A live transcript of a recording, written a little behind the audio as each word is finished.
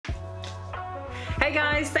Hey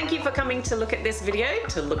guys, thank you for coming to look at this video.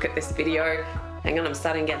 Hang on, I'm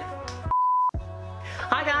starting again.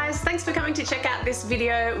 Hi guys, thanks for coming to check out this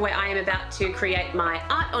video where I am about to create my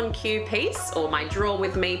art on cue piece, or my draw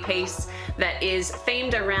with me piece, that is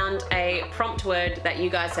themed around a prompt word that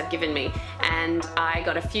you guys have given me. And I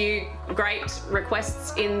got a few great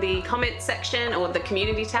requests in the comment section or the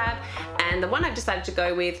community tab, and the one I've decided to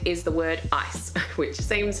go with is the word ice, which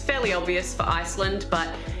seems fairly obvious for Iceland, but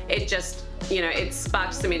it just, you know, it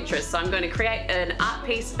sparked some interest. So I'm going to create an art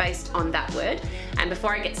piece based on that word. And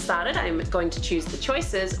before I get started, I'm going to choose the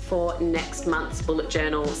choices for next month's bullet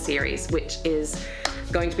journal series, which is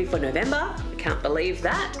going to be for November. I can't believe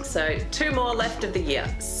that. So 2 more left of the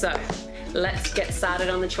year. So let's get started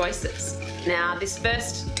on the choices. Now this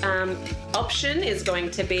first option is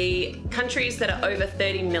going to be countries that are over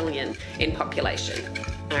 30 million in population.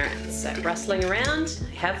 All right, so rustling around,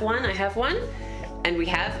 I have one. And we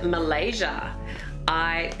have Malaysia.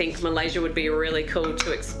 I think Malaysia would be really cool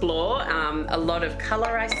to explore. A lot of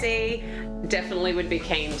color I see. Definitely would be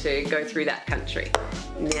keen to go through that country.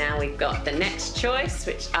 Now we've got the next choice,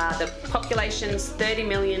 which are the populations 30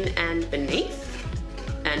 million and beneath.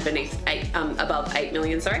 And above 8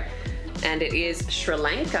 million, sorry. And it is Sri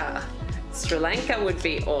Lanka. Sri Lanka would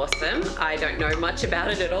be awesome. I don't know much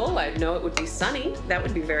about it at all. I know it would be sunny. That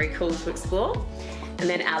would be very cool to explore. And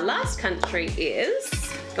then our last country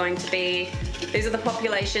is going to be, these are the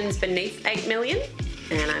populations beneath 8 million.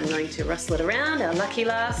 And I'm going to rustle it around. Our lucky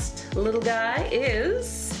last little guy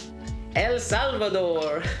is El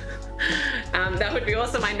Salvador. That would be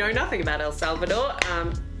awesome. I know nothing about El Salvador.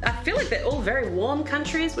 I feel like they're all very warm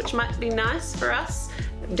countries, which might be nice for us.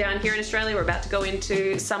 Down here in Australia, we're about to go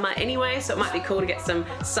into summer anyway, so it might be cool to get some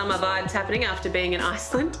summer vibes happening after being in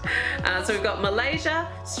Iceland. So we've got Malaysia,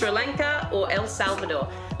 Sri Lanka, or El Salvador.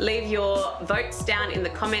 Leave your votes down in the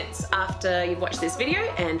comments after you've watched this video,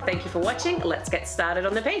 and thank you for watching. Let's get started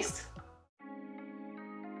on the piece.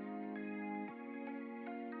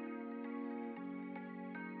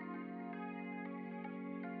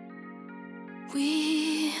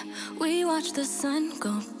 We watch the sun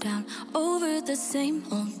go down over the same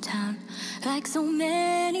old town, like so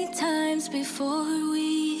many times before.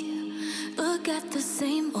 We look at the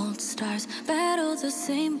same old stars, battle the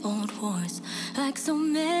same old wars, like so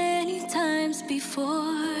many times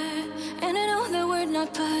before. And I know that we're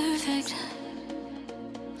not perfect,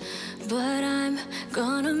 but I'm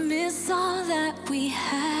gonna miss all that we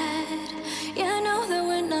had. Yeah, I know that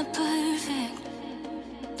we're not perfect,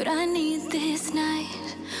 but I need this night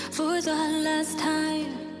for the last time.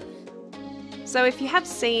 So if you have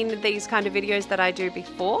seen these kind of videos that I do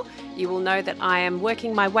before, you will know that I am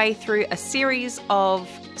working my way through a series of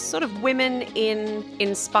sort of women in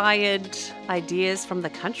inspired ideas from the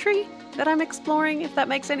country that I'm exploring, if that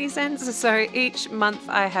makes any sense. So each month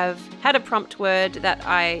I have had a prompt word that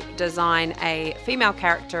I design a female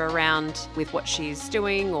character around with what she's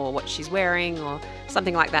doing or what she's wearing or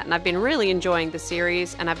something like that. And I've been really enjoying the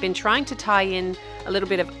series, and I've been trying to tie in a little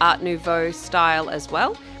bit of Art Nouveau style as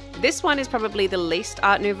well. This one is probably the least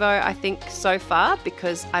Art Nouveau, I think, so far,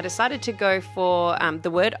 because I decided to go for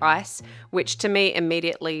the word ice, which to me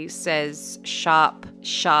immediately says sharp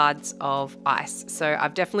shards of ice. So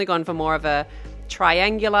I've definitely gone for more of a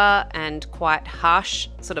triangular and quite harsh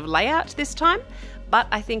sort of layout this time, but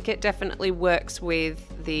I think it definitely works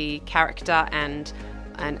with the character and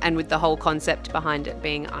with the whole concept behind it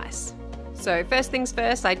being ice. So first things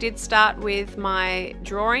first, I did start with my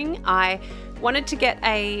drawing. I wanted to get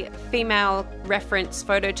a female reference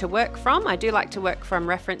photo to work from. I do like to work from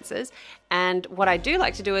references, and what I do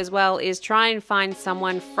like to do as well is try and find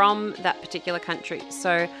someone from that particular country.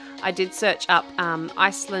 So I did search up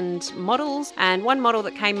Iceland models, and one model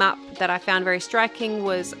that came up that I found very striking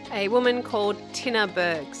was a woman called Tina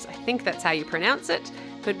Bergs. I think that's how you pronounce it.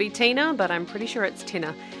 Could be Tina, but I'm pretty sure it's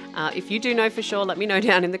Tina. If you do know for sure, let me know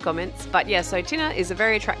down in the comments. But yeah, so Tina is a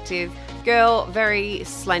very attractive girl, very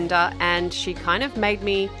slender, and she kind of made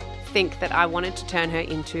me think that I wanted to turn her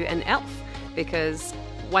into an elf, because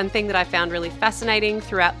one thing that I found really fascinating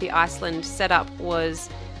throughout the Iceland setup was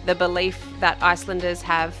the belief that Icelanders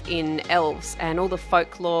have in elves and all the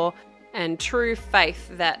folklore and true faith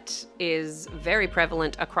that is very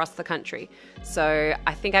prevalent across the country. So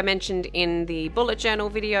I think I mentioned in the bullet journal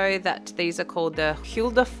video that these are called the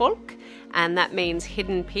Huldafolk, and that means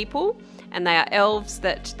hidden people, and they are elves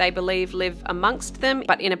that they believe live amongst them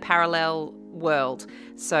but in a parallel world.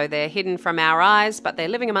 So they're hidden from our eyes, but they're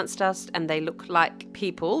living amongst us, and they look like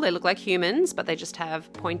people. They look like humans, but they just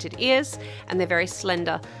have pointed ears, and they're very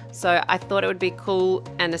slender. So I thought it would be cool,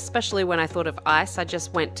 and especially when I thought of ice, I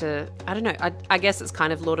just went to, I don't know, I guess it's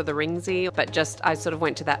kind of Lord of the Ringsy, but just I sort of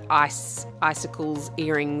went to that icicles,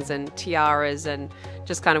 earrings and tiaras, and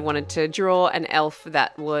just kind of wanted to draw an elf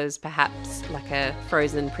that was perhaps like a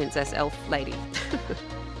frozen princess elf lady.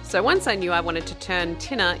 So once I knew I wanted to turn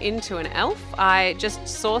Tina into an elf, I just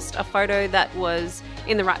sourced a photo that was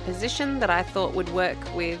in the right position that I thought would work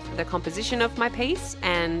with the composition of my piece,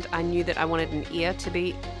 and I knew that I wanted an ear to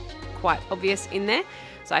be quite obvious in there.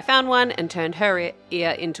 So I found one and turned her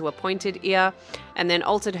ear into a pointed ear, and then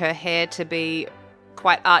altered her hair to be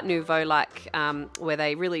quite Art Nouveau-like, where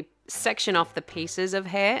they really section off the pieces of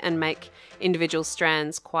hair and make individual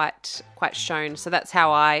strands quite shown. So that's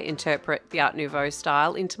how I interpret the Art Nouveau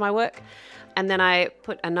style into my work. And then I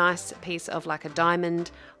put a nice piece of like a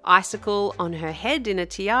diamond icicle on her head in a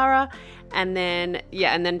tiara, and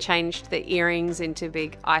then changed the earrings into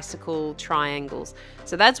big icicle triangles.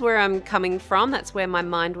 So that's where I'm coming from. That's where my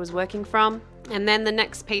mind was working from. And then the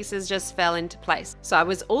next pieces just fell into place. So I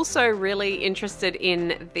was also really interested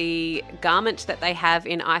in the garment that they have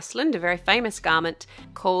in Iceland, a very famous garment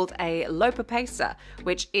called a lopapeysa,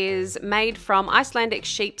 which is made from Icelandic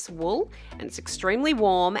sheep's wool, and it's extremely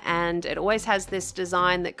warm, and it always has this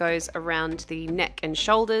design that goes around the neck and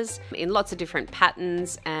shoulders in lots of different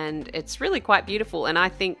patterns, and it's really quite beautiful. And I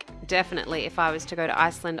think definitely if I was to go to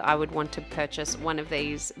Iceland, I would want to purchase one of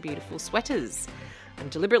these beautiful sweaters. I'm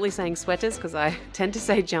deliberately saying sweaters because I tend to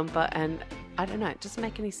say jumper, and I don't know, it doesn't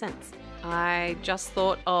make any sense. I just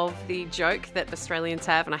thought of the joke that Australians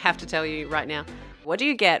have, and I have to tell you right now. What do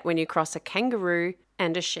you get when you cross a kangaroo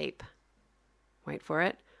and a sheep? Wait for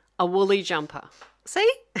it. A woolly jumper.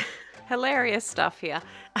 See? Hilarious stuff here.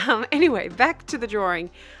 Anyway, back to the drawing.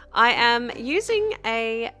 I am using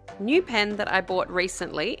a new pen that I bought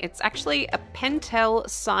recently. It's actually a Pentel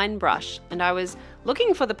sign brush, and I was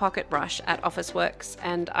looking for the pocket brush at Officeworks,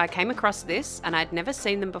 and I came across this, and I'd never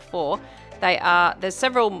seen them before. There's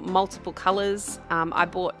several multiple colors. I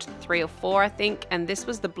bought 3 or 4, I think, and this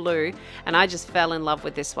was the blue, and I just fell in love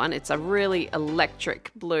with this one. It's a really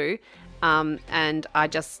electric blue. And I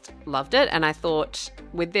just loved it, and I thought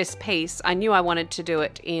with this piece I knew I wanted to do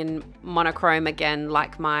it in monochrome again,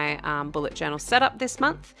 like my bullet journal setup this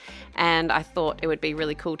month, and I thought it would be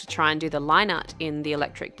really cool to try and do the line art in the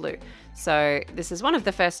electric blue. So this is one of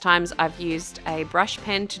the first times I've used a brush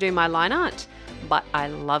pen to do my line art, but I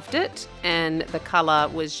loved it, and the color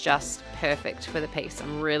was just perfect for the piece.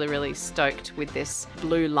 I'm really stoked with this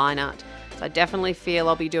blue line art, so I definitely feel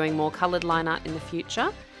I'll be doing more colored line art in the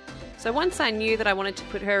future. So once I knew that I wanted to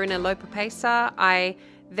put her in a lopapeysa, I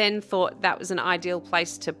then thought that was an ideal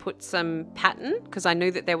place to put some pattern, because I knew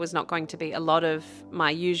that there was not going to be a lot of my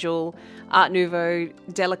usual Art Nouveau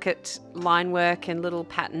delicate line work and little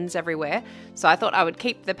patterns everywhere. So I thought I would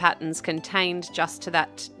keep the patterns contained just to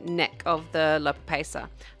that neck of the lopapeysa.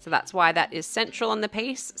 So that's why that is central on the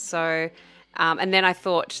piece. So, and then I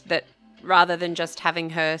thought that rather than just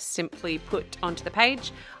having her simply put onto the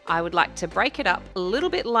page, I would like to break it up a little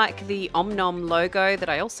bit like the Om logo that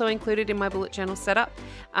I also included in my bullet journal setup.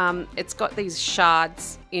 It's got these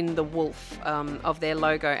shards in the wolf of their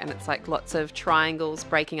logo, and it's like lots of triangles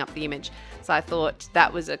breaking up the image. So I thought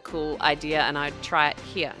that was a cool idea, and I'd try it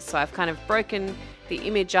here. So I've kind of broken the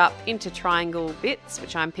image up into triangle bits,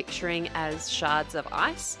 which I'm picturing as shards of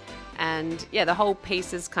ice. And yeah, the whole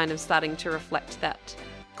piece is kind of starting to reflect that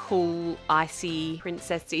cool, icy,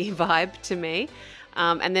 princessy vibe to me.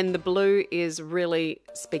 And then the blue is really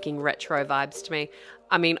speaking retro vibes to me.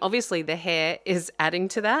 I mean, obviously the hair is adding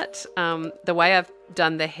to that. The way I've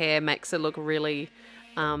done the hair makes it look really,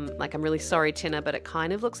 like I'm really sorry, Tina, but it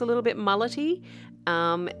kind of looks a little bit mullety.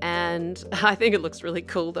 And I think it looks really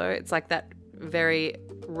cool though. It's like that very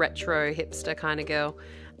retro hipster kind of girl.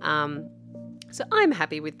 So I'm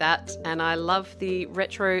happy with that, and I love the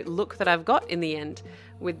retro look that I've got in the end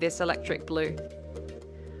with this electric blue.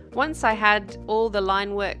 Once I had all the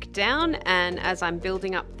line work down, and as I'm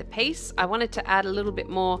building up the piece, I wanted to add a little bit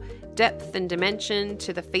more depth and dimension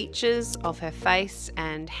to the features of her face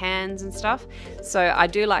and hands and stuff. So I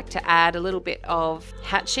do like to add a little bit of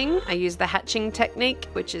hatching. I use the hatching technique,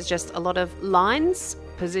 which is just a lot of lines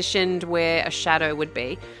positioned where a shadow would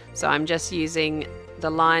be. So I'm just using the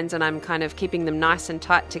lines and I'm kind of keeping them nice and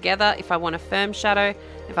tight together. If I want a firm shadow,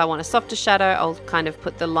 if I want a softer shadow, I'll kind of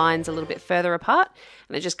put the lines a little bit further apart,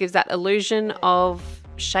 and it just gives that illusion of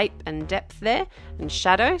shape and depth there and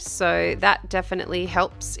shadow. So that definitely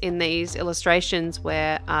helps in these illustrations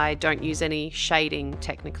where I don't use any shading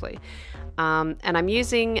technically. And I'm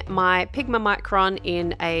using my Pigma Micron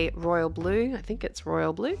in a royal blue, I think it's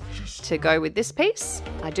royal blue, to go with this piece.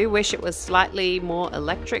 I do wish it was slightly more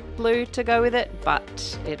electric blue to go with it,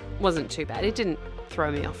 but it wasn't too bad. It didn't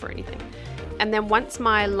throw me off or anything. And then once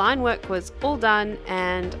my line work was all done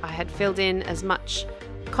and I had filled in as much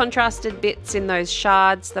contrasted bits in those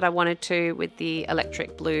shards that I wanted to with the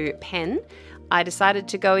electric blue pen, I decided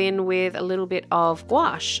to go in with a little bit of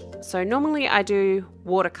gouache. So normally I do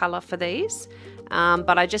watercolor for these,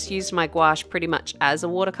 but I just used my gouache pretty much as a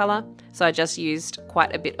watercolor. So I just used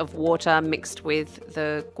quite a bit of water mixed with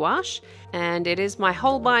the gouache. And it is my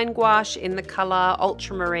Holbein gouache in the color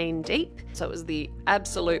Ultramarine Deep. So it was the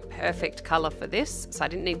absolute perfect color for this. So I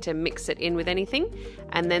didn't need to mix it in with anything.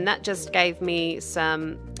 And then that just gave me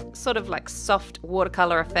some sort of like soft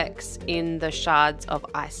watercolor effects in the shards of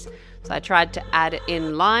ice. So I tried to add it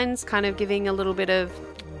in lines, kind of giving a little bit of,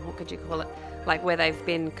 what could you call it? Like where they've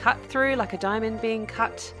been cut through, like a diamond being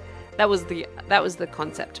cut. That was the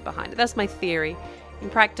concept behind it. That's my theory. In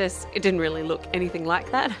practice, it didn't really look anything like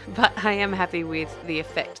that, but I am happy with the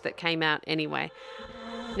effect that came out anyway.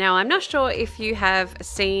 Now, I'm not sure if you have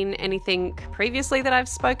seen anything previously that I've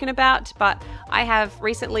spoken about, but I have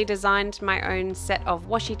recently designed my own set of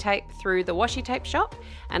washi tape through the Washi Tape shop,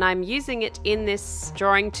 and I'm using it in this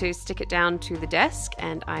drawing to stick it down to the desk,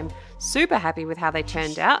 and I'm super happy with how they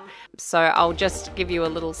turned out. So I'll just give you a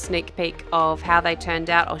little sneak peek of how they turned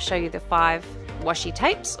out. I'll show you the 5 washi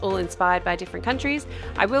tapes, all inspired by different countries.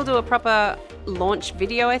 I will do a proper launch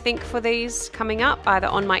video, I think, for these coming up, either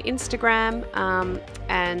on my Instagram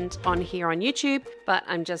and on here on YouTube, but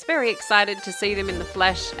I'm just very excited to see them in the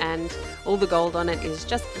flesh, and all the gold on it is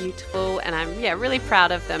just beautiful, and I'm really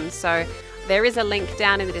proud of them. So there is a link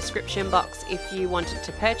down in the description box if you wanted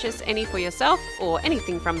to purchase any for yourself or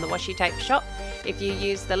anything from the Washi Tape shop. If you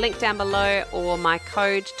use the link down below or my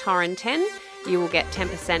code Torryn10, you will get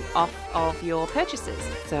 10% off of your purchases.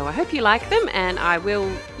 So I hope you like them, and I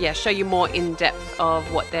will show you more in depth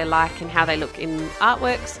of what they're like and how they look in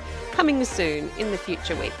artworks coming soon in the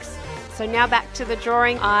future weeks. So now back to the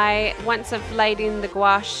drawing. Once I've laid in the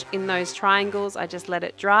gouache in those triangles, I just let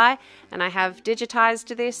it dry, and I have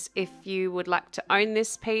digitized this. If you would like to own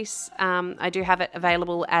this piece, I do have it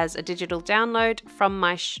available as a digital download from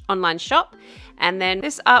my online shop. And then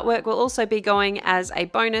this artwork will also be going as a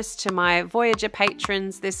bonus to my Voyager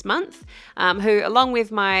patrons this month, who, along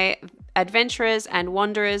with my adventurers and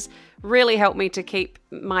wanderers, really help me to keep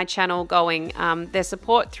my channel going. Their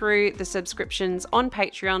support through the subscriptions on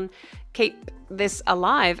Patreon keep this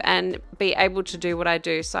alive and be able to do what I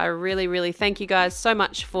do. So I really thank you guys so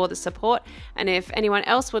much for the support. And if anyone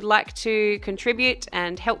else would like to contribute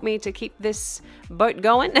and help me to keep this boat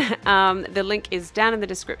going, the link is down in the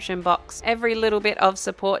description box. Every little bit of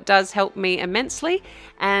support does help me immensely.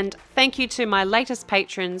 And thank you to my latest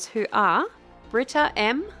patrons, who are Britta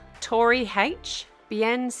M, Tori H,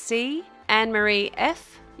 Bien C, Anne-Marie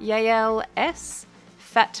F, Yael S,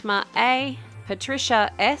 Fatma A,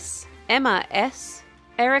 Patricia S, Emma S,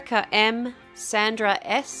 Erica M, Sandra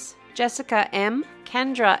S, Jessica M,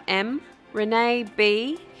 Kendra M, Renee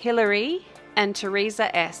B, Hillary, and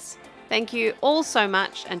Teresa S. Thank you all so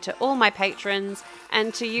much, and to all my patrons,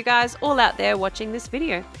 and to you guys all out there watching this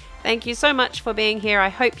video. Thank you so much for being here. I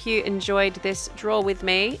hope you enjoyed this draw with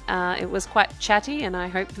me. It was quite chatty, and I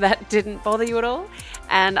hope that didn't bother you at all.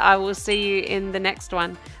 And I will see you in the next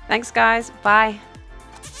one. Thanks, guys. Bye.